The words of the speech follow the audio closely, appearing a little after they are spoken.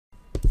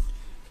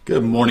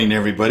Good morning,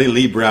 everybody.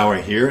 Lee Brower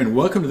here, and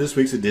welcome to this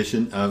week's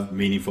edition of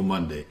Meaningful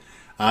Monday.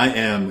 I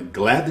am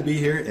glad to be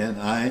here, and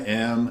I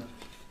am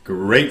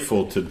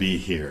grateful to be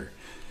here.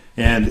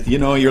 And, you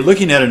know, you're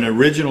looking at an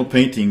original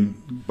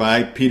painting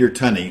by Peter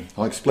Tunney.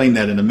 I'll explain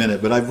that in a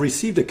minute, but I've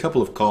received a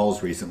couple of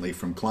calls recently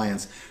from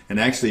clients, and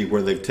actually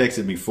where they've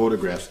texted me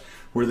photographs,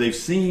 where they've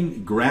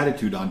seen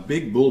gratitude on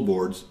big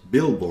billboards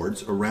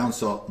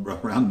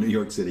around New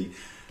York City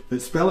that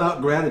spell out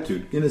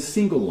gratitude in a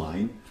single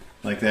line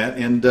like that.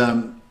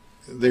 And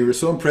they were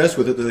so impressed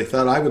with it that they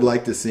thought I would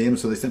like to see them,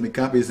 so they sent me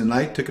copies, and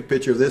I took a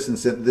picture of this and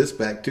sent this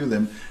back to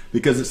them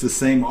because it's the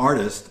same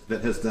artist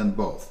that has done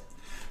both.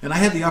 And I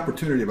had the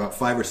opportunity about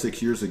 5 or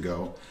 6 years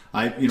ago.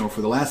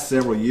 For the last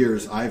several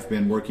years, I've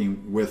been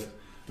working with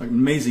an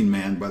amazing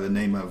man by the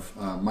name of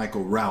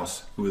Michael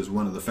Rouse, who is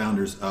one of the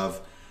founders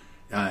of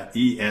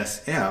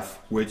ESF,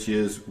 which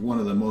is one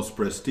of the most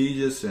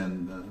prestigious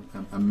and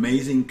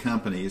amazing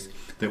companies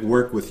that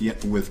work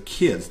with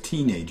kids,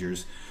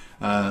 teenagers.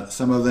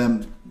 Some of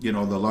them, the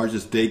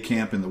largest day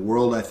camp in the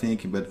world, I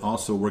think, but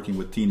also working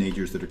with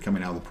teenagers that are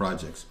coming out of the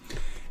projects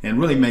and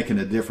really making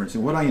a difference.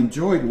 And what I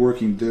enjoyed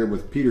working there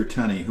with Peter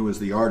Tunney, who is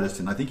the artist,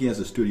 and I think he has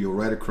a studio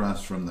right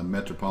across from the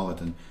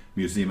Metropolitan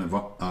Museum of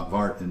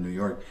Art in New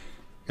York.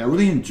 I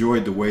really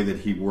enjoyed the way that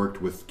he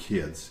worked with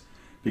kids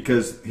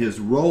because his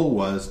role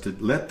was to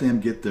let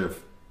them get their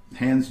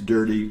hands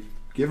dirty,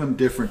 give them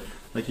different,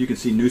 like you can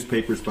see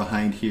newspapers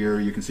behind here,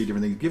 you can see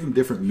different things, give them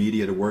different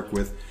media to work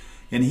with.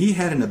 And he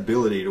had an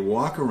ability to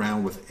walk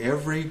around with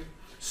every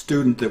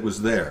student that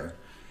was there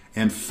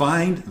and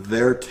find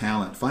their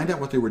talent, find out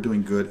what they were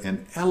doing good,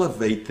 and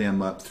elevate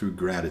them up through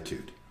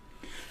gratitude.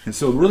 And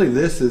so really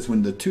this is,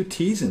 when the two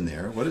T's in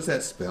there, what does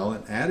that spell?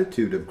 An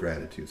attitude of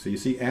gratitude. So you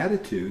see,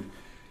 attitude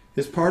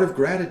is part of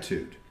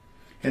gratitude.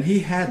 And he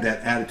had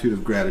that attitude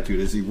of gratitude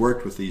as he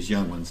worked with these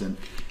young ones.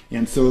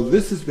 And so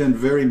this has been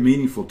very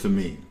meaningful to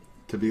me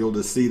to be able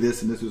to see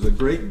this, and this was a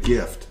great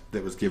gift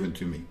that was given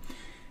to me.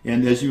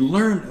 And as you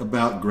learn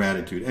about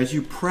gratitude, as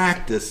you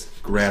practice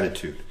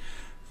gratitude,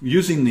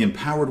 using the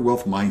empowered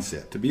wealth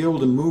mindset to be able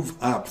to move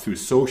up through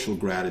social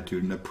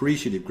gratitude and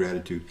appreciative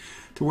gratitude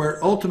to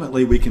where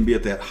ultimately we can be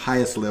at that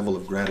highest level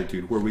of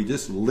gratitude where we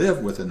just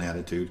live with an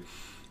attitude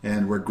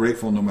and we're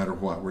grateful no matter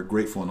what. We're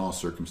grateful in all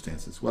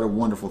circumstances. What a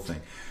wonderful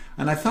thing.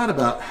 And I thought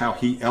about how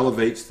he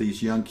elevates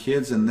these young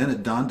kids, and then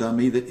it dawned on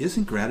me that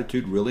isn't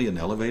gratitude really an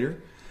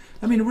elevator?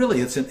 I mean, really,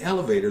 it's an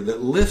elevator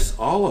that lifts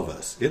all of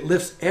us. It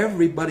lifts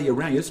everybody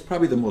around you. It's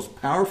probably the most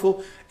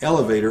powerful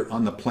elevator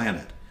on the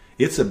planet.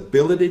 Its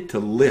ability to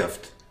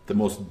lift the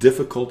most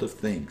difficult of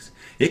things.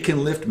 It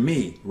can lift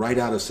me right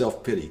out of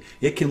self-pity.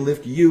 It can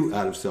lift you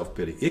out of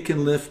self-pity. It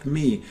can lift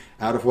me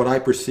out of what I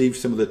perceive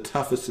some of the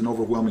toughest and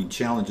overwhelming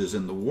challenges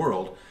in the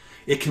world.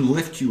 It can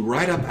lift you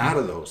right up out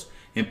of those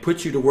and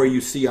put you to where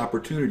you see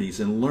opportunities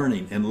and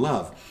learning and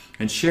love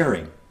and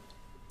sharing.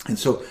 And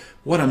so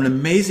what an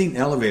amazing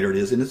elevator it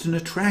is, and it's an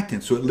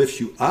attractant. So it lifts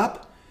you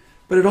up,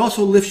 but it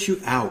also lifts you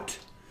out.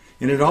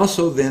 And it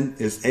also then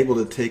is able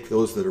to take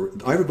those that are,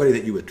 everybody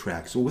that you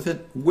attract. So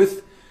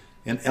with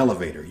an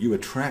elevator, you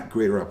attract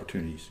greater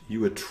opportunities.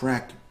 You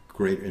attract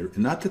greater,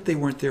 not that they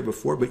weren't there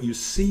before, but you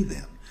see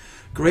them.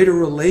 Greater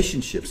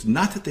relationships,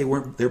 not that they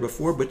weren't there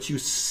before, but you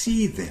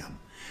see them.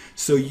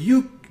 So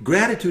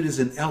gratitude is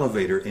an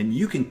elevator, and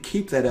you can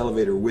keep that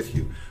elevator with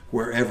you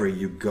wherever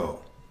you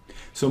go.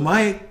 So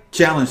my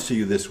challenge to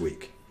you this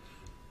week,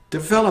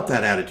 develop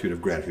that attitude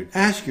of gratitude.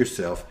 Ask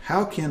yourself,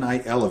 how can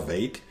I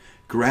elevate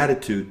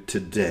gratitude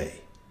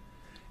today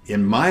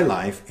in my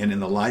life and in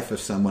the life of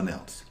someone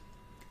else?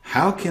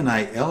 How can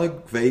I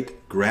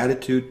elevate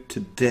gratitude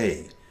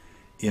today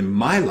in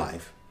my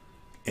life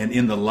and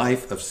in the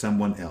life of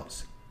someone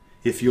else?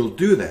 If you'll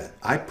do that,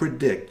 I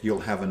predict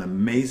you'll have an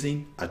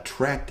amazing,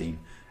 attracting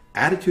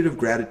attitude of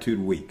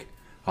gratitude week.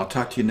 I'll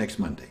talk to you next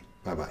Monday.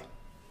 Bye-bye.